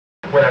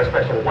with our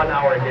special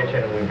 1-hour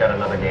edition. We've got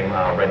another game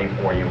ready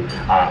for you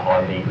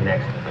on the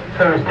next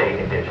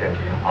Thursday edition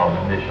of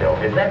this show.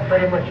 Is that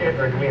pretty much it,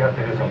 or do we have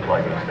to do some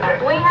plugins today?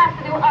 We have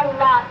to do a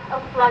lot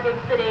of plugins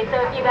today. So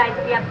if you guys,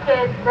 if you have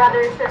kids,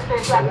 brothers,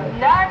 sisters who have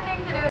nothing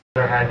to do,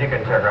 You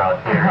can check her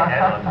out here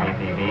and on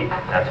BTV.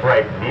 That's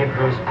right, Leah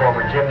Cruz,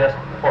 former gymnast,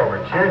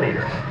 former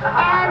cheerleader.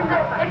 and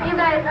if you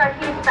guys are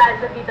huge fans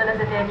of Tito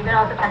Lazatin, you can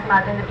also check them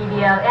out in the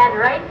PBL. And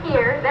right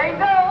here, there you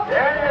go.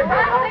 There you go.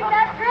 Passing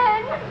that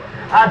grin.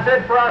 That's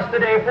it for us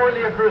today. For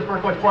Leah Cruz, for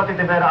Coach Pote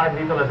Tivera, I'm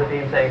Tito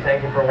Lazatin saying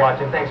thank you for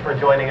watching. Thanks for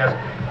joining us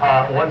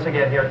once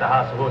again here at the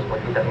House of Hoops.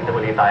 Magkita-kita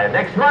muli tayo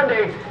next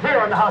Monday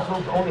here on the House of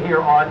Hoops, only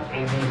here on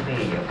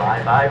ABC.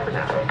 Bye-bye for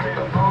now.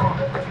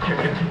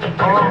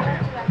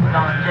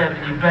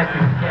 Longevity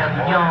records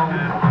carry on.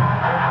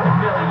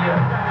 Familiar.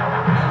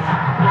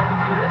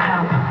 Welcome to the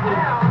house of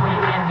hoops, where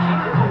your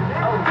NBA hoops.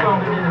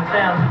 Stronger than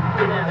 1,000.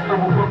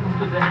 Welcome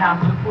to the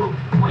house of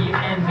hoops, where your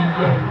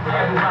NBA.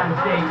 Everybody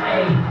say,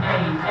 hey,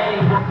 hey,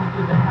 hey. Welcome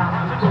to the house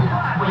of hoops,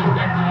 where your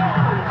NBA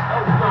hoops.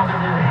 Stronger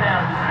than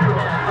 1,000.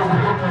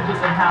 Welcome to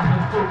the house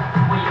of hoops,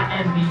 where your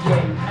NBA.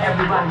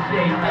 Everybody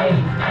say, hey,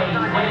 hey,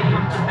 when it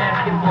comes to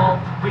basketball,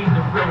 we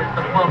the realest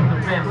above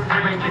the rim.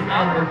 Breaking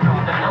angles, we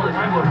the illest.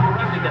 You a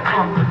rookie, we got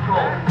some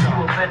control. You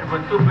a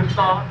veteran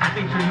superstar,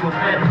 feature you a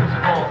veteran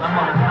sport. I'm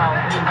on a foul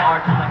team,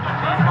 arching like a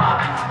man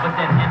Bobby. But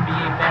then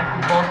NBA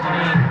basketball's the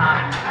main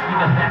hobby. We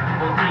got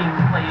basketball teams,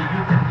 player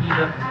you can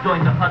either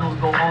join the huddle,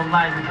 go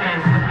online with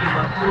fans to be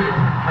my crew.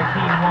 My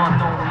team won,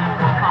 no need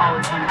for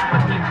apology. My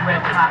team's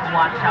red hot,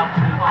 watch out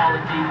for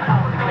apology.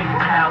 The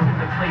biggest house is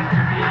the place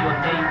to be your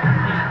day.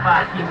 Team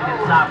 5 keeping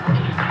it live for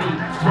TV.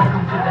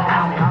 Welcome to the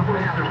house of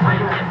hoops, the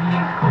real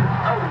NBA hoops.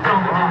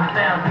 Stronger than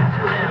 1,000.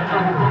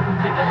 Welcome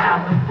to the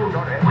house of hoops,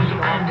 where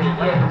your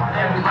NBA.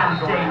 Everybody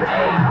say,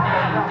 hey,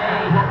 hey,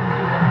 hey. Welcome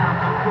to the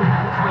house of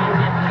hoops, where your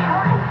NBA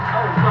hoops.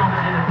 Stronger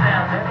than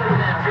 1,000.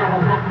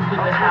 Welcome to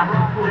the house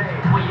of hoops,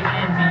 where your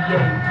NBA.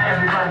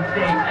 Everybody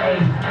say,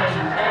 hey, hey,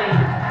 hey.